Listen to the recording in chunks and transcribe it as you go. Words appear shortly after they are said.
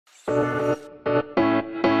काफ़ी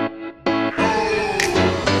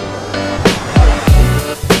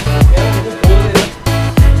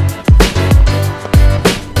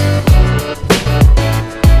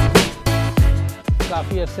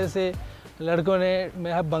अरसे से लड़कों ने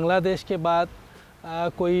मैं बांग्लादेश के बाद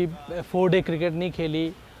कोई 4 डे क्रिकेट नहीं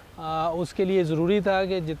खेली। उसके लिए ज़रूरी था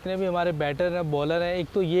कि जितने भी हमारे बैटर हैं बॉलर हैं, एक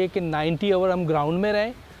तो ये कि 90 ओवर हम ग्राउंड में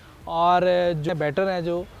रहें और जो बैटर हैं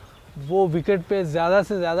जो वो विकेट पे ज़्यादा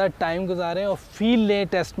से ज़्यादा टाइम गुजारें और फील लें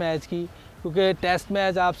टेस्ट मैच की, क्योंकि टेस्ट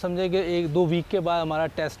मैच आप समझें कि 1-2 वीक के बाद हमारा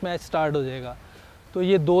टेस्ट मैच स्टार्ट हो जाएगा। तो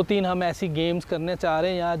ये 2-3 हम ऐसी गेम्स करने चाह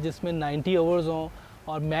रहे हैं यहाँ जिसमें 90 ओवर्स हों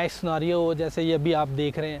और मैच सिनारियो हो, जैसे ये अभी आप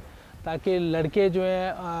देख रहे हैं, ताकि लड़के जो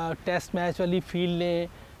हैं टेस्ट मैच वाली फील लें।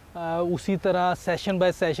 उसी तरह सेशन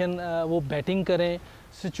बाय सेशन वो बैटिंग करें,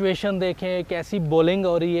 सिचुएशन देखें कैसी बॉलिंग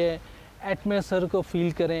हो रही है, एटमॉस्फेयर को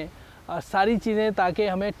फील करें और सारी चीज़ें, ताकि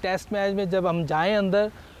हमें टेस्ट मैच में जब हम जाएं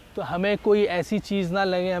अंदर तो हमें कोई ऐसी चीज़ ना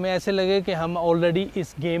लगे, हमें ऐसे लगे कि हम ऑलरेडी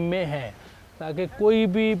इस गेम में हैं, ताकि कोई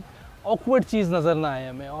भी ऑकवर्ड चीज़ नज़र ना आए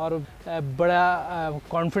हमें, और बड़ा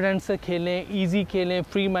कॉन्फिडेंस से खेलें, इजी खेलें,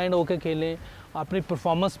 फ्री माइंड होकर खेलें, अपनी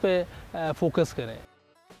परफॉर्मेंस पे फोकस करें।